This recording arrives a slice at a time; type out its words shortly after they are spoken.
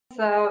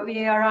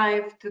we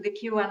arrived to the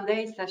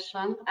Q&A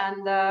session,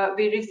 and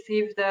we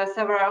received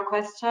several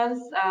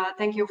questions.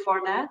 Thank you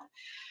for that.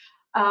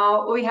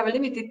 We have a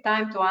limited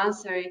time to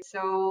answer it,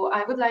 so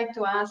I would like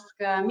to ask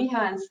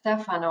Miha and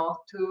Stefano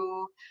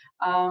to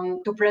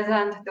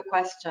present the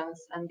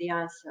questions and the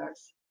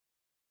answers.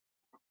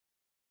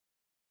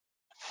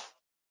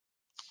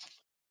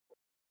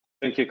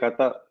 Thank you,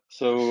 Kata.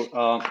 So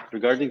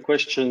regarding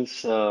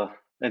questions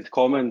and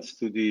comments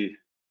to the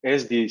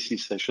SDAC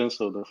session,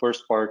 so the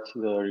first part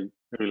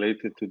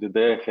related to the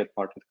day-ahead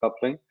market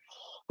coupling,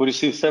 we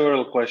received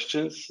several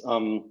questions.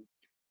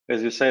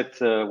 As you said,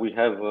 we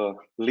have a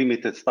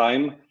limited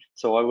time,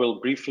 so I will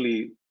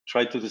briefly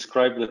try to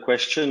describe the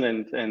question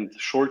and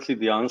shortly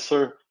the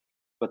answer,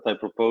 but I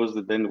propose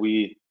that then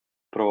we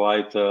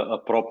provide a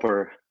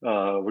proper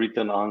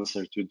written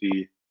answer to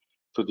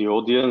the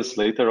audience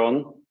later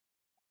on,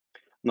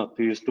 not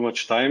to use too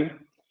much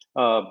time.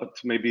 But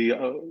maybe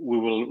we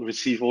will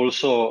receive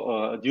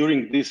also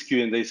during this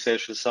Q&A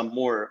session some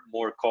more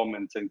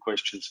comments and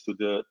questions to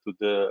the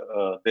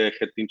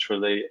day-ahead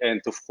intraday,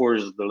 and of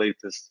course the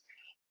latest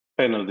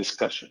panel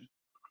discussion.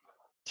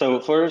 So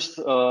first,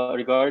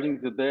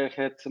 regarding the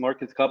day-ahead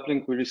market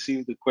coupling, we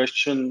received a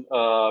question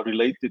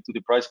related to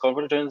the price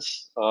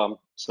convergence.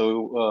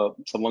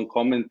 Someone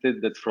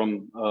commented that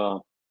from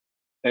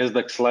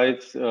SDAC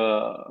slide,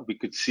 we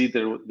could see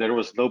there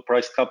was no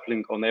price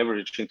coupling on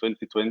average in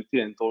 2020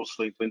 and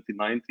also in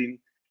 2019.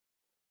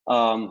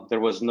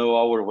 There was no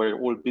hour where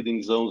all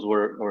bidding zones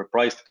were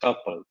price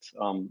coupled.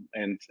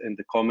 And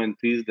the comment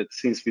is that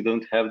since we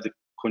don't have the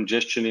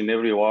congestion in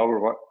every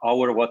hour,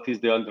 what is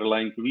the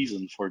underlying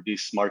reason for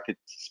this market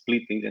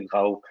splitting and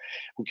how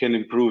we can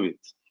improve it?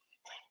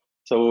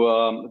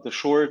 So the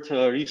short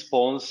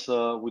response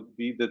would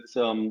be that,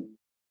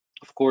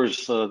 of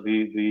course,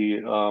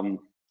 the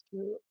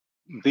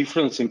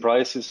difference in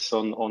prices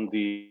on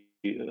the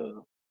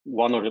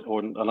one or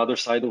another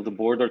side of the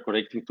border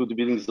connecting to the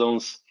bidding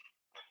zones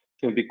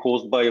can be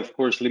caused by, of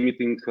course,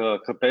 limiting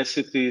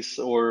capacities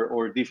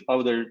or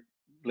other,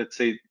 let's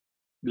say,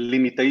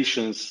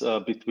 limitations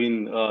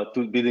between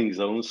two bidding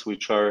zones,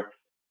 which are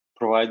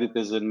provided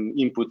as an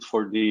input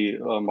for the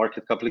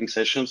market coupling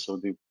session, so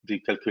the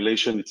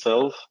calculation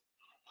itself.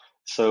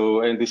 So,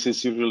 and this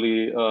is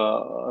usually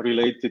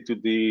related to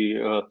the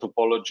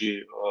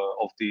topology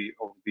of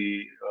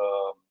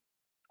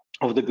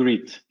the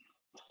grid.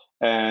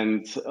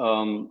 And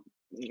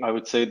I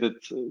would say that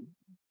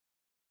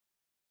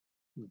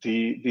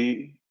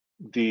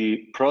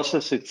the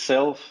process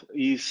itself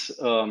is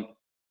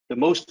the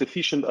most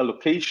efficient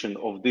allocation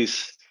of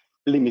these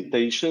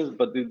limitations,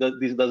 but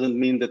this doesn't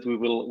mean that we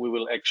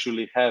will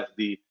actually have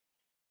the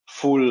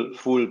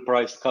full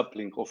price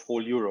coupling of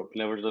whole Europe.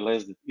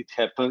 Nevertheless, it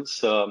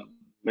happens.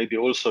 Maybe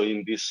also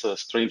in these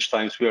strange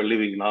times we are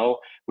living now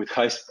with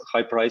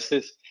high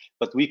prices,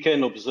 but we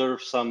can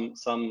observe some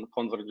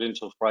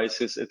convergence of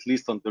prices, at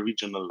least on the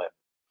regional level.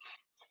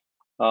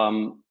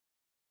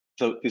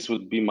 So this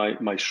would be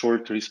my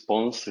short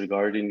response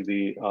regarding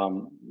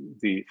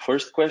the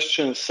first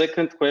question.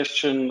 Second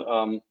question,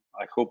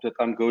 I hope that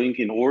I'm going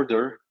in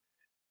order,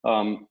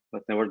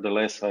 but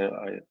nevertheless,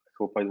 I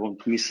hope I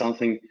won't miss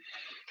something.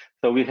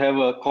 So we have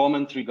a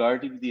comment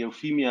regarding the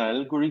Euphemia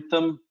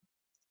algorithm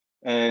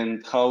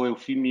and how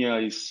Euphemia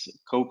is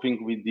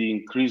coping with the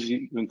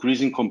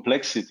increasing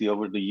complexity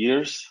over the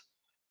years,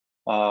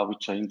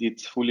 which I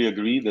indeed fully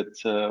agree that,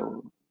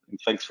 and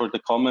thanks for the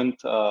comment,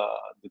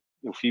 that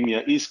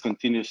Euphemia is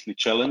continuously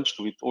challenged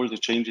with all the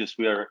changes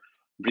we are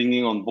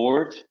bringing on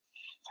board.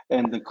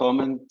 And the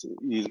comment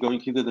is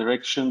going in the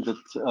direction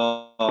that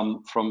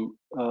from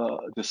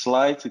the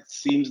slides, it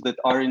seems that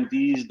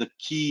R&D is the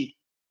key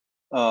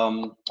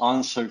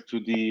answer to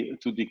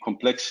the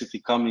complexity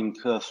coming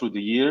through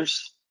the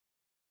years.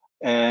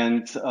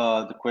 And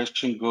the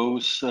question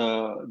goes,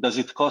 does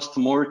it cost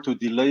more to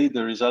delay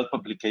the result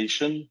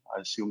publication?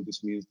 I assume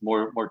this means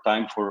more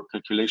time for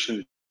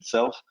calculation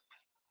itself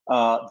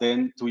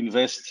than to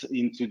invest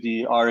into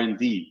the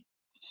R&D.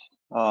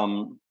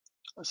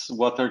 So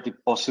what are the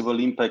possible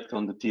impact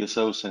on the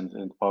TSOs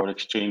and power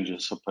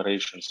exchanges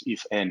operations,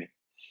 if any?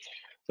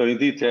 So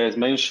indeed, as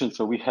mentioned,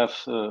 so we have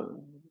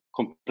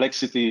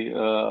complexity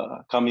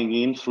coming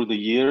in through the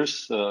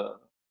years,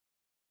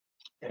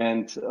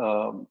 and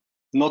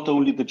not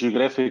only the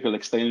geographical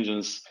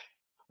extensions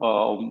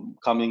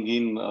coming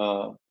in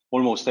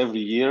almost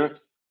every year,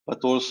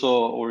 but also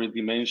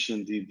already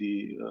mentioned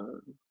the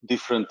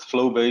different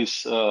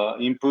flow-based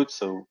inputs.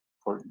 So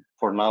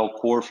for now,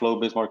 core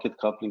flow-based market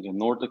coupling and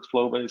Nordex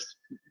flow-based.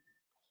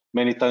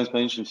 Many times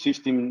mentioned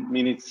 15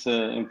 minutes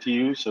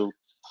MTU. So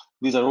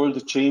these are all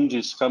the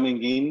changes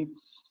coming in,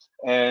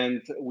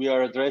 and we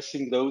are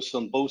addressing those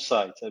on both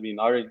sides. I mean,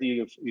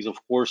 R&D is of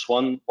course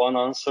one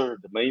answer,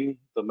 the main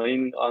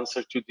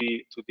answer to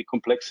the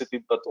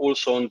complexity, but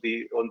also on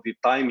the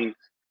timing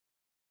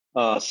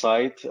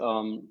side,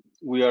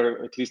 we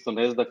are, at least on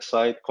SDAC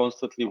side,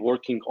 constantly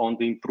working on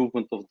the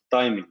improvement of the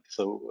timing.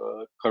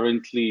 So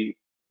currently,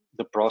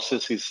 the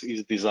process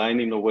is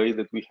designed in a way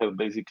that we have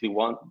basically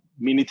 1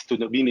 minute to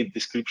the minute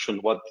description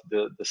what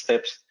the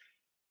steps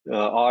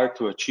are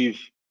to achieve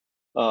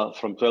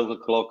from 12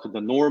 o'clock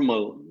the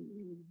normal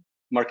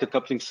market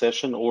coupling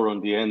session, or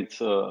on the end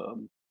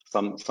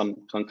some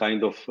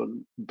kind of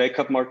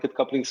backup market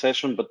coupling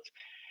session. But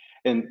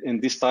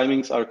and these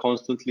timings are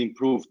constantly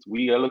improved.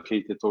 We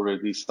allocated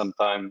already some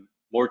time,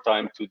 more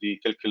time, to the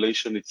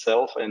calculation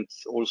itself, and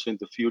also in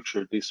the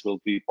future this will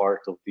be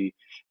part of the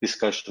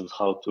discussions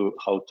how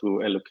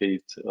to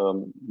allocate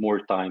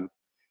more time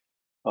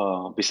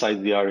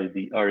besides the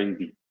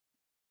R&D.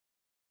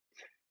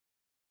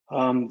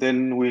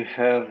 Then we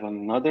have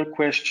another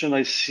question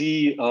I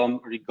see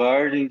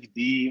regarding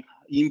the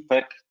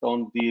impact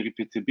on the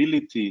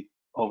repeatability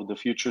of the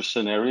future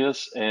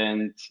scenarios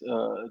and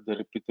the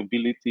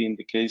repeatability in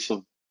the case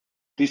of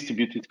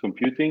distributed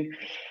computing.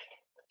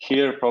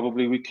 Here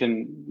probably we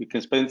can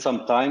spend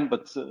some time,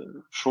 but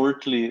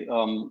shortly,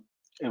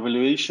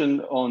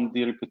 evaluation on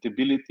the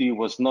repeatability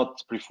was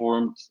not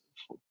performed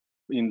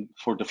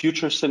for the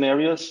future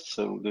scenarios.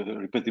 So the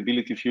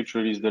repeatability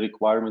feature is the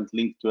requirement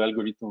linked to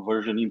algorithm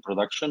version in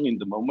production in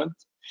the moment.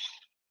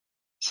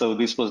 So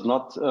this was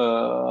not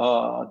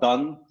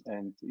done,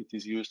 and it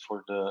is used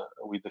with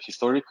the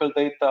historical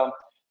data.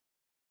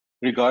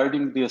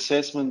 Regarding the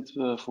assessment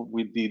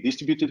with the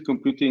distributed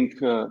computing,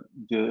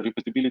 the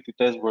repeatability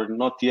tests were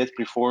not yet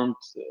performed,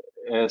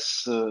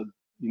 as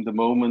in the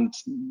moment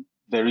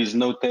there is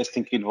no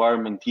testing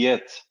environment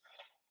yet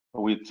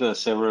with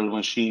several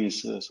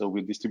machines. So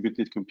with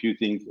distributed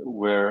computing,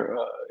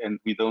 and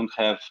we don't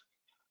have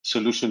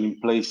solution in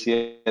place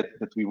yet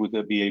that we would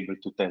be able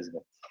to test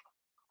that.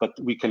 But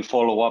we can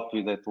follow up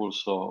with that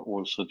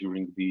also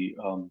during the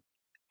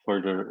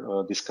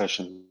further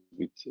discussion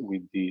with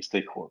the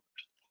stakeholders.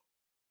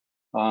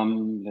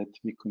 Let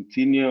me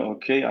continue.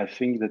 Okay, I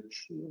think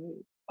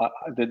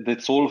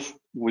that's all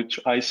which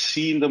I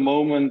see in the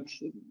moment.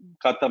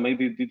 Kata,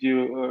 maybe did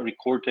you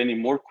record any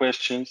more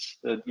questions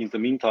in the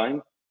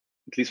meantime,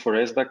 at least for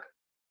ESDAC?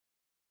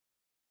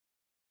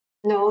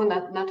 No,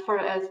 not for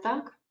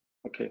ESDAC.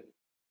 Okay.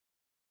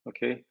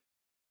 Okay.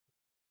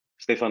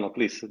 Stefano,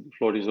 please, the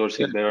floor is yours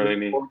if there are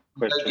any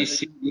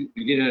questions.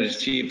 We didn't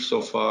receive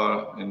so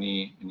far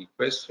any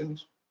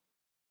questions,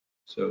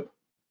 so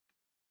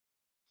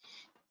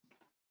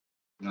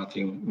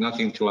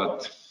nothing to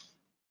add.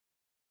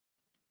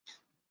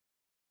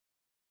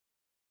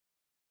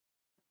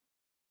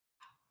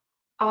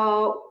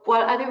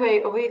 Well,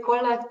 anyway, we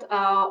collect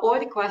all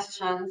the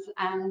questions,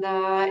 and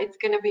it's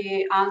going to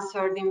be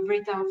answered in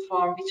written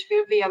form, which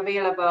will be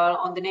available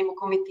on the NEMO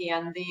Committee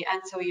and the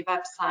ENTSO-E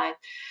website.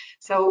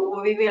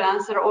 So we will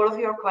answer all of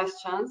your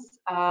questions.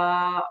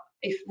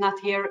 If not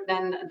here,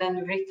 then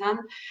written.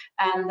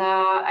 And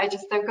I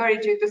just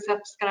encourage you to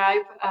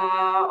subscribe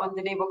on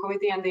the NEMO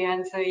Committee and the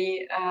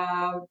ENTSO-E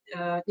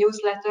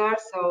newsletter,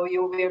 so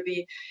you will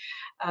be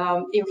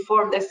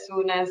informed as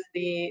soon as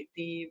the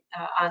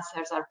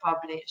answers are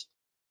published.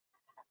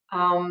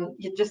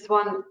 Just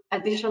one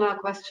additional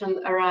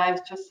question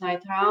arrived just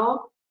right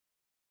now.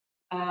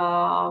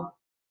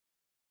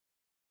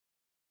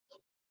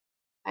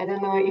 I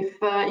don't know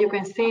if you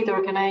can see it,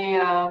 or can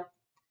I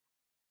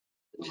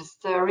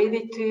just read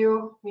it to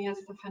you, Miha,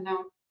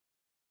 Stefano?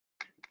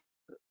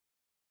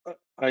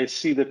 I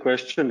see the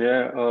question.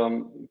 Yeah,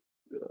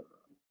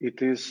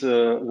 it is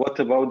what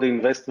about the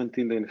investment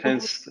in the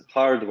enhanced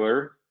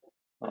hardware?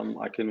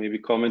 I can maybe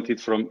comment it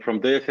from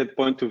their head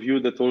point of view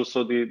that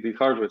also the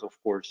hardware, of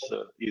course,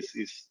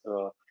 is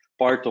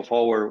part of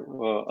our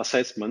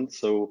assessment.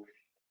 So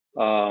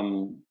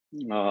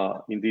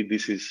indeed,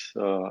 this is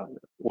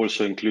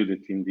also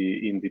included in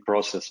the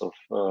process of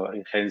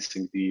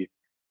enhancing the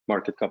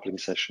market coupling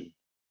session.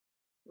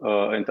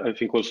 And I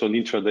think also on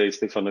intraday,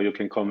 Stefano, you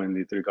can comment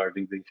it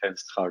regarding the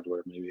enhanced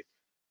hardware, maybe.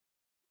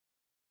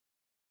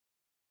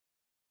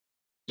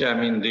 Yeah, I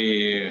mean,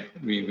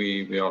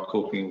 we are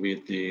coping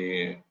with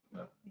the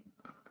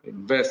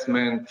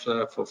investment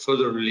for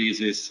further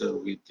releases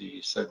with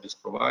the service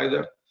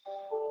provider.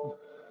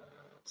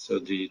 So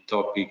the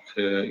topic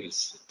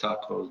is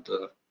tackled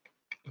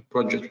at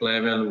project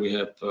level. We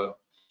have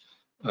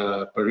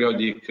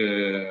periodic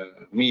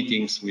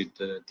meetings with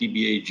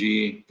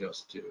DBAG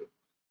just to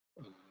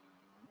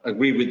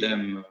agree with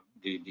them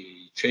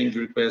the change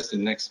request, the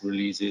next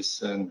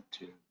releases, and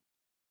to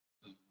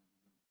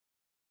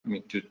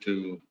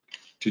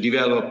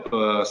develop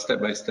step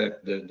by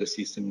step the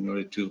system in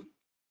order to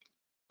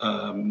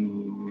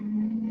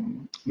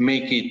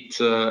make it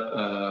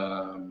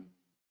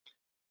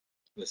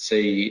let's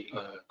say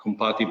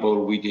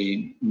compatible with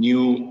the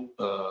new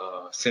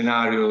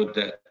scenario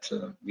that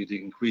with the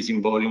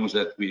increasing volumes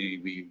that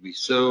we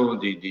saw,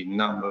 the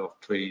number of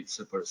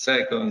trades per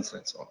second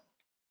and so on.